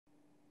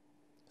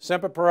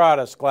Semper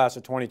Paratus, class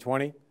of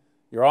 2020.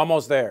 You're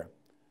almost there.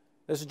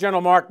 This is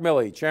General Mark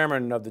Milley,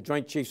 Chairman of the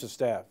Joint Chiefs of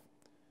Staff.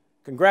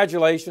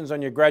 Congratulations on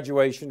your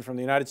graduation from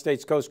the United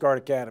States Coast Guard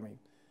Academy.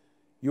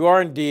 You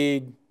are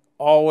indeed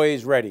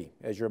always ready,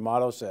 as your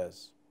motto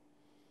says.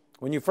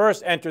 When you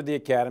first entered the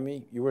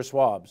academy, you were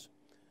swabs,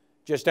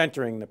 just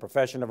entering the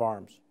profession of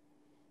arms.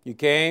 You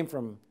came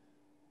from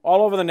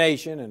all over the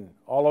nation and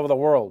all over the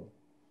world,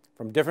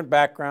 from different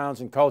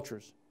backgrounds and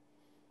cultures.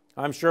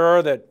 I'm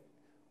sure that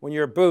when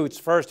your boots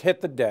first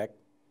hit the deck,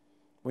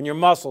 when your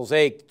muscles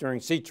ached during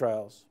sea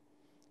trials,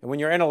 and when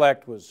your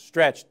intellect was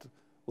stretched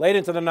late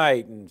into the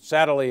night in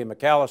Satterley and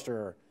McAllister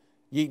or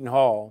Yeaton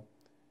Hall,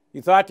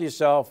 you thought to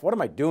yourself, what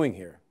am I doing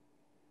here?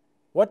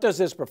 What does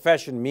this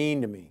profession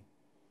mean to me?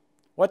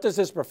 What does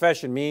this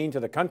profession mean to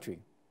the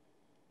country?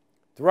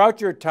 Throughout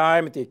your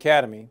time at the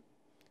academy,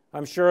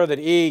 I'm sure that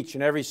each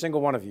and every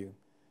single one of you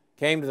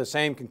came to the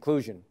same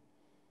conclusion.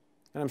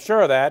 And I'm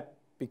sure of that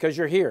because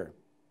you're here.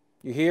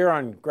 You're here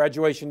on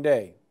graduation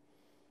day.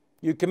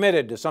 You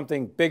committed to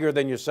something bigger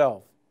than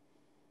yourself.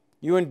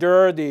 You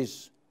endured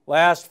these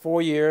last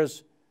 4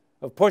 years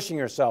of pushing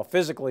yourself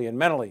physically and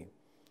mentally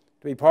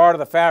to be part of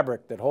the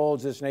fabric that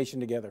holds this nation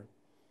together.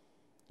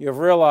 You have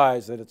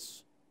realized that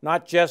it's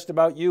not just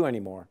about you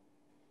anymore.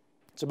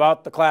 It's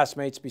about the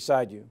classmates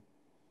beside you,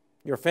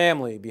 your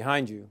family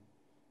behind you,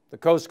 the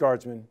Coast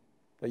Guardsmen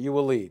that you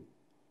will lead.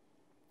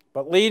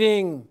 But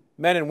leading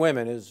men and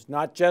women is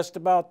not just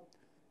about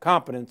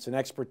competence and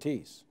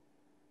expertise.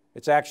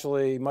 It's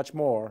actually much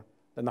more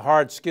than the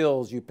hard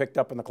skills you picked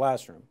up in the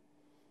classroom.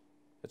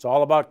 It's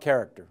all about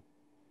character.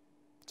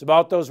 It's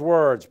about those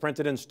words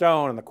printed in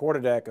stone on the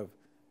quarterdeck of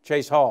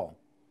Chase Hall: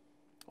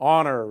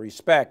 honor,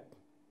 respect,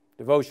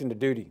 devotion to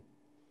duty.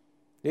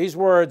 These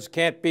words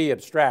can't be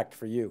abstract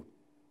for you.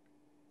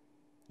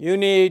 You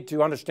need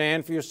to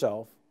understand for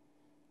yourself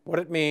what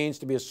it means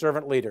to be a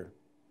servant leader,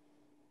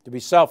 to be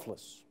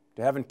selfless,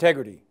 to have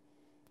integrity,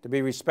 to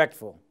be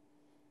respectful,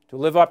 to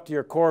live up to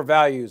your core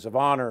values of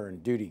honor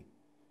and duty.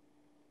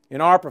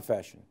 In our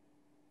profession,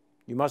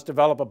 you must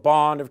develop a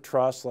bond of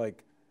trust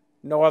like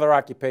no other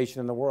occupation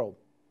in the world.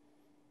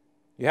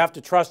 You have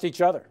to trust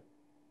each other.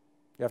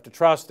 You have to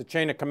trust the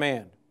chain of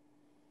command.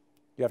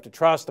 You have to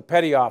trust the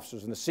petty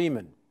officers and the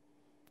seamen,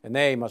 and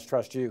they must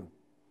trust you.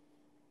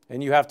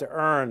 And you have to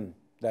earn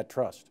that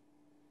trust.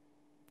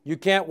 You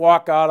can't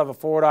walk out of a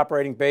forward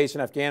operating base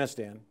in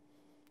Afghanistan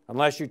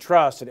unless you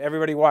trust that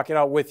everybody walking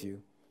out with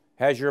you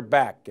has your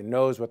back and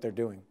knows what they're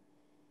doing.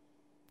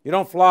 You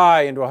don't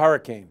fly into a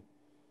hurricane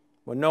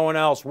when no one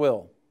else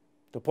will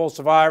to pull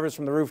survivors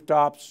from the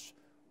rooftops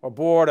or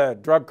board a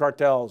drug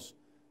cartel's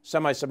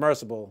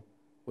semi-submersible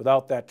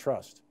without that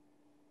trust.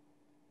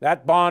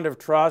 That bond of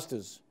trust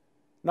is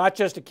not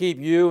just to keep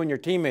you and your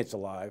teammates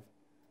alive,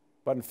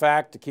 but in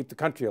fact to keep the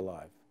country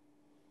alive.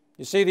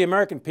 You see, the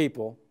American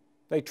people,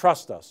 they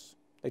trust us.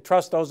 They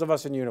trust those of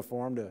us in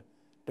uniform to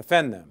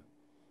defend them.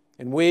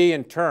 And we,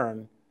 in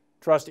turn,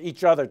 trust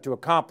each other to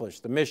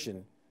accomplish the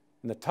mission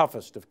in the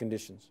toughest of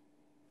conditions.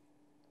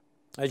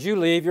 As you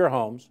leave your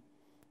homes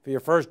for your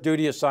first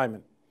duty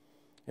assignment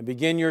and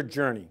begin your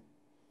journey,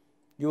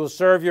 you will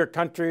serve your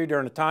country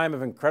during a time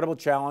of incredible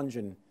challenge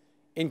and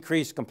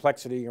increased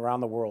complexity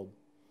around the world.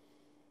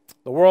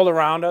 The world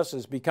around us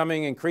is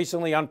becoming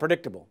increasingly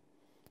unpredictable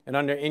and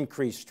under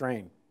increased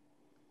strain.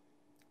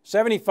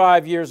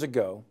 75 years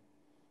ago,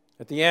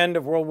 at the end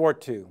of World War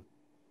II,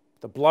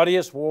 the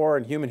bloodiest war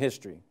in human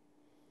history,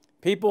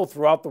 people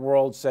throughout the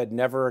world said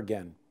never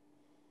again.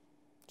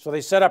 So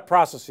they set up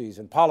processes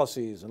and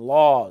policies and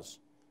laws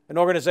and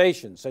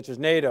organizations such as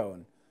NATO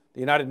and the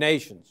United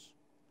Nations.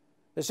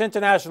 This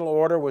international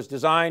order was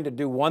designed to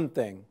do one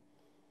thing: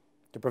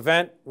 to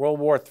prevent World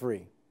War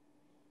III,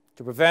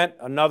 to prevent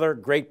another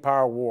great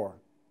power war.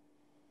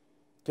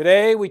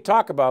 Today we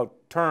talk about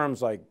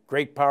terms like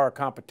great power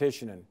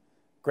competition and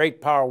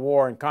great power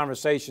war in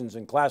conversations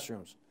in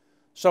classrooms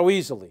so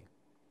easily.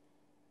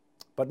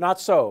 But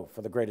not so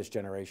for the greatest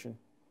generation.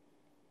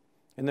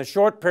 In the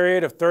short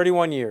period of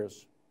 31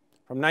 years,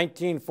 from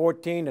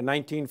 1914 to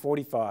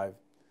 1945,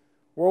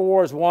 World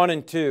Wars I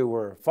and II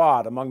were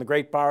fought among the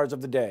great powers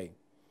of the day,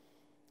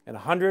 and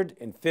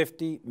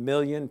 150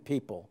 million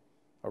people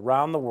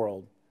around the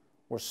world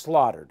were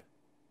slaughtered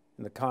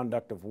in the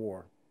conduct of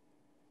war.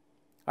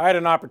 I had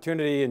an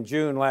opportunity in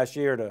June last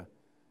year to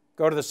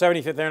go to the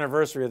 75th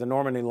anniversary of the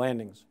Normandy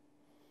landings.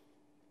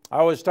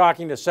 I was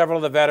talking to several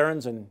of the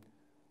veterans, and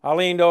I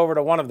leaned over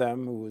to one of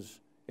them who was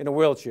in a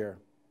wheelchair,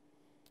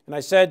 and I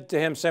said to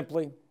him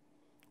simply,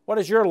 "What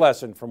is your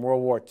lesson from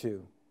World War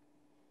II?"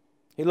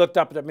 He looked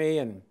up at me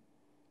and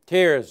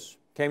tears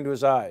came to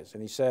his eyes,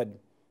 and he said,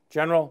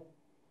 "General,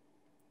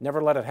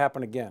 never let it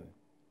happen again.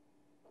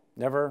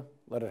 Never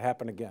let it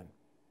happen again."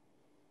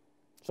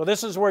 So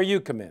this is where you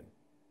come in,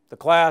 the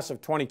class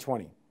of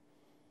 2020.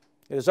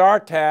 It is our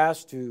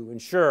task to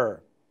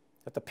ensure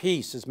that the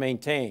peace is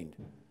maintained,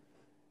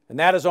 and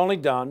that is only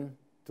done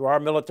through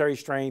our military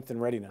strength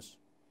and readiness.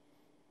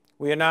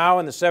 We are now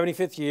in the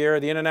 75th year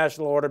of the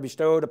international order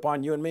bestowed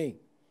upon you and me,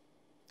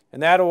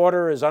 and that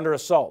order is under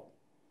assault.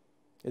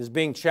 It is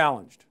being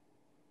challenged.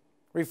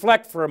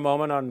 Reflect for a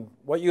moment on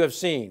what you have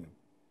seen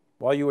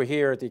while you were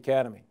here at the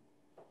Academy.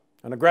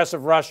 An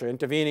aggressive Russia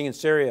intervening in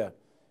Syria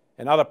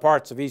and other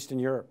parts of Eastern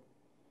Europe.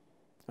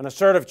 An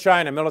assertive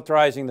China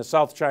militarizing the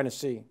South China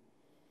Sea.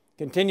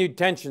 Continued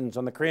tensions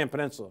on the Korean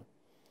Peninsula.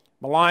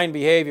 Malign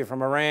behavior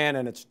from Iran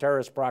and its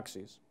terrorist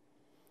proxies.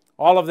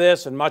 All of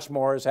this and much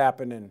more has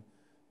happened in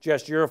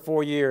just your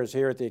 4 years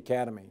here at the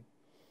Academy.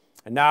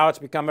 And now it's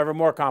become ever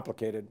more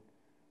complicated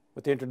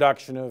with the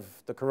introduction of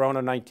the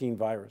Corona-19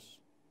 virus.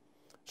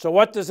 So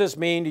what does this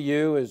mean to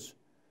you as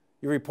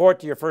you report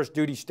to your first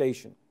duty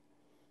station?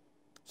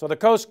 So the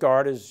Coast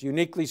Guard is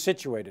uniquely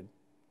situated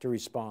to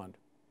respond.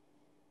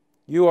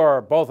 You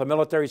are both a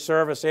military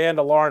service and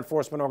a law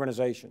enforcement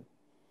organization.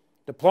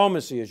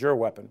 Diplomacy is your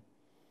weapon.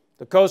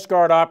 The Coast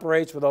Guard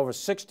operates with over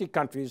 60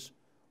 countries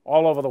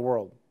all over the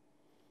world.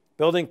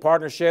 Building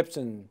partnerships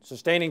and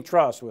sustaining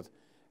trust with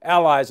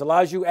allies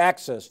allows you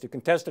access to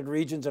contested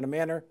regions in a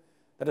manner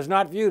that is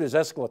not viewed as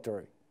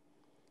escalatory.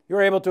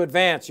 You're able to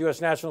advance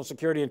U.S. national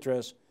security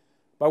interests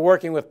by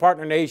working with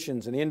partner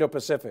nations in the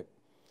Indo-Pacific,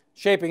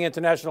 shaping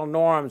international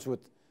norms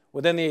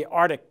within the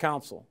Arctic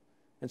Council,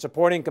 and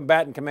supporting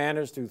combatant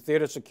commanders through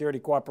theater security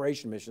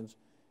cooperation missions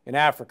in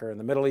Africa, in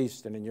the Middle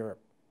East, and in Europe.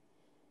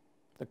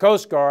 The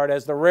Coast Guard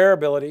has the rare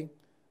ability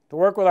to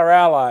work with our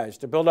allies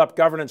to build up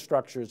governance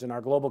structures in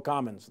our global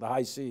commons, the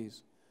high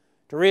seas,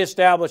 to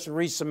reestablish and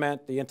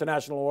re-cement the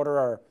international order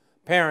our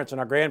parents and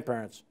our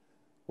grandparents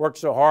worked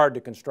so hard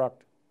to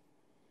construct.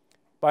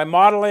 By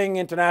modeling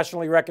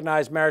internationally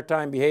recognized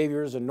maritime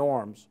behaviors and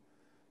norms,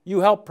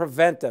 you help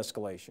prevent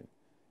escalation.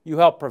 You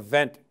help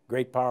prevent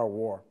great power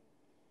war.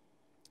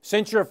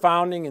 Since your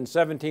founding in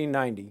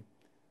 1790,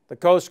 the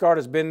Coast Guard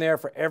has been there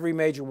for every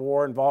major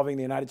war involving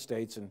the United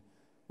States and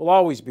will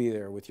always be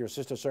there with your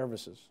sister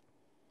services.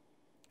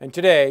 And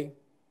today,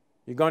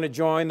 you're going to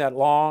join that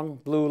long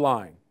blue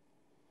line,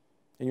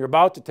 and you're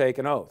about to take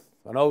an oath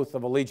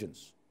of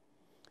allegiance.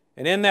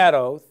 And in that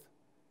oath,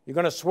 you're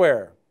going to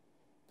swear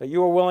that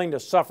you are willing to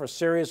suffer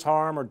serious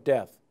harm or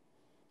death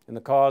in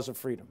the cause of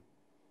freedom.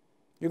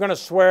 You're going to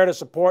swear to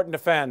support and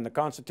defend the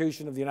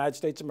Constitution of the United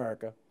States of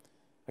America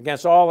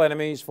against all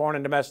enemies, foreign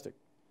and domestic.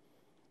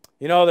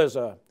 You know, there's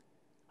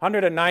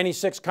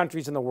 196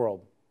 countries in the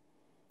world,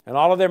 and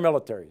all of their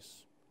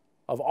militaries.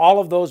 Of all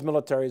of those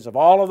militaries, of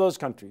all of those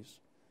countries,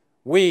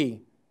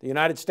 we, the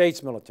United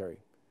States military,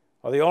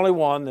 are the only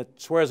one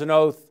that swears an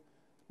oath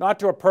not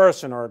to a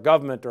person or a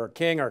government or a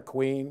king or a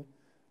queen,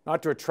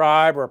 not to a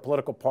tribe or a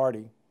political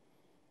party.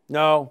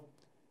 No,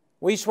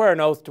 we swear an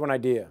oath to an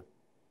idea,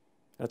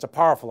 and it's a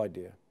powerful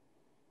idea.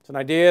 It's an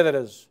idea that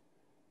has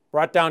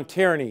brought down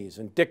tyrannies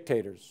and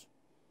dictators.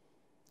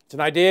 It's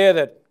an idea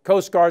that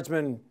Coast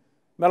Guardsman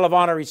Medal of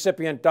Honor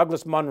recipient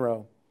Douglas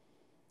Munro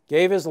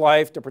gave his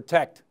life to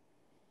protect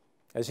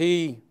as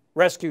he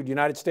rescued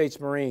United States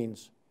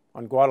Marines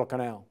on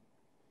Guadalcanal.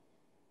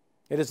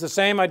 It is the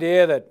same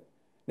idea that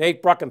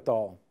Nate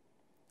Bruckenthal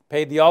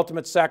paid the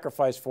ultimate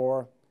sacrifice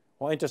for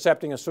while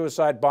intercepting a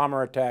suicide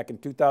bomber attack in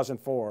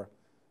 2004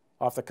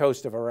 off the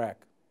coast of Iraq.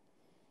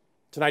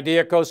 It's an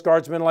idea Coast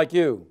Guardsmen like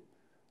you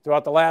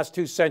throughout the last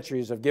 2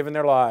 centuries have given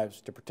their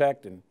lives to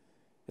protect, and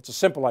it's a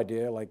simple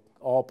idea like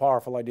all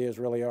powerful ideas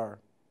really are.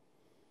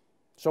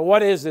 So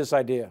what is this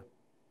idea?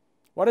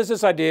 What is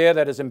this idea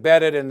that is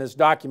embedded in this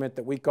document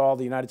that we call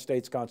the United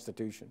States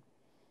Constitution?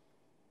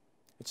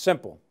 It's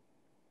simple.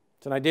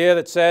 It's an idea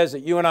that says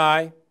that you and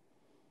I,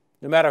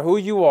 no matter who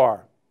you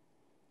are,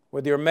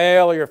 whether you're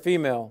male or you're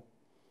female,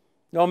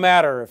 no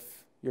matter if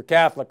you're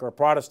Catholic or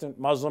Protestant,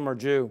 Muslim or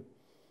Jew,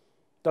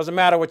 doesn't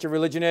matter what your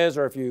religion is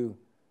or if you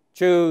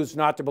choose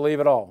not to believe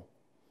at all.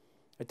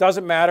 It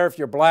doesn't matter if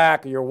you're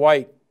black or you're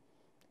white,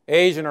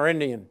 Asian or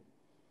Indian.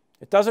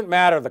 It doesn't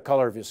matter the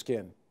color of your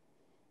skin.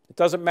 It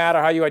doesn't matter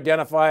how you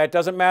identify. It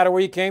doesn't matter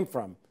where you came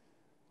from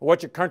or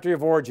what your country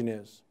of origin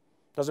is.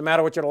 It doesn't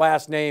matter what your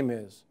last name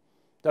is.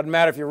 It doesn't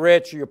matter if you're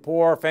rich or you're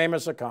poor,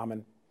 famous or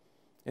common.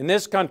 In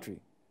this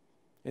country,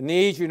 in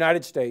these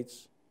United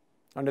States,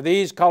 under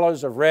these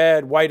colors of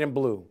red, white, and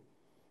blue,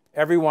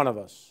 every one of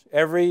us,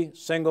 every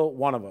single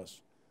one of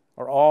us,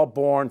 are all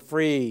born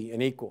free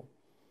and equal.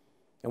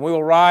 And we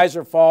will rise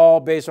or fall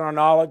based on our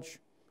knowledge,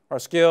 our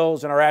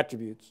skills, and our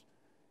attributes.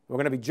 We're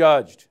going to be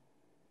judged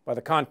by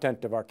the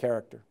content of our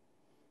character.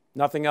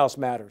 Nothing else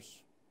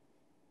matters.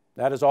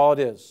 That is all it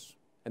is.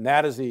 And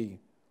that is the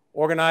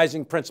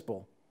organizing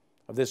principle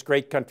of this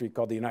great country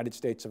called the United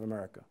States of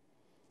America.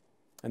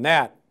 And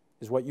that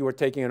is what you are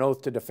taking an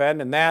oath to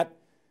defend, and that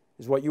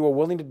is what you are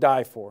willing to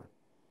die for.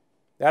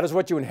 That is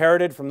what you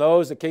inherited from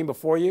those that came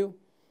before you,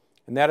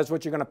 and that is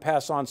what you're going to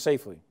pass on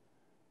safely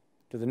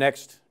to the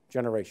next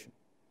generation.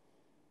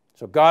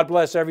 So God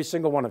bless every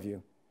single one of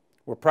you.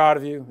 We're proud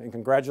of you, and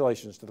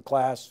congratulations to the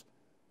class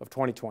of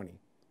 2020.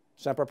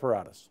 Semper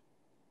Paratus.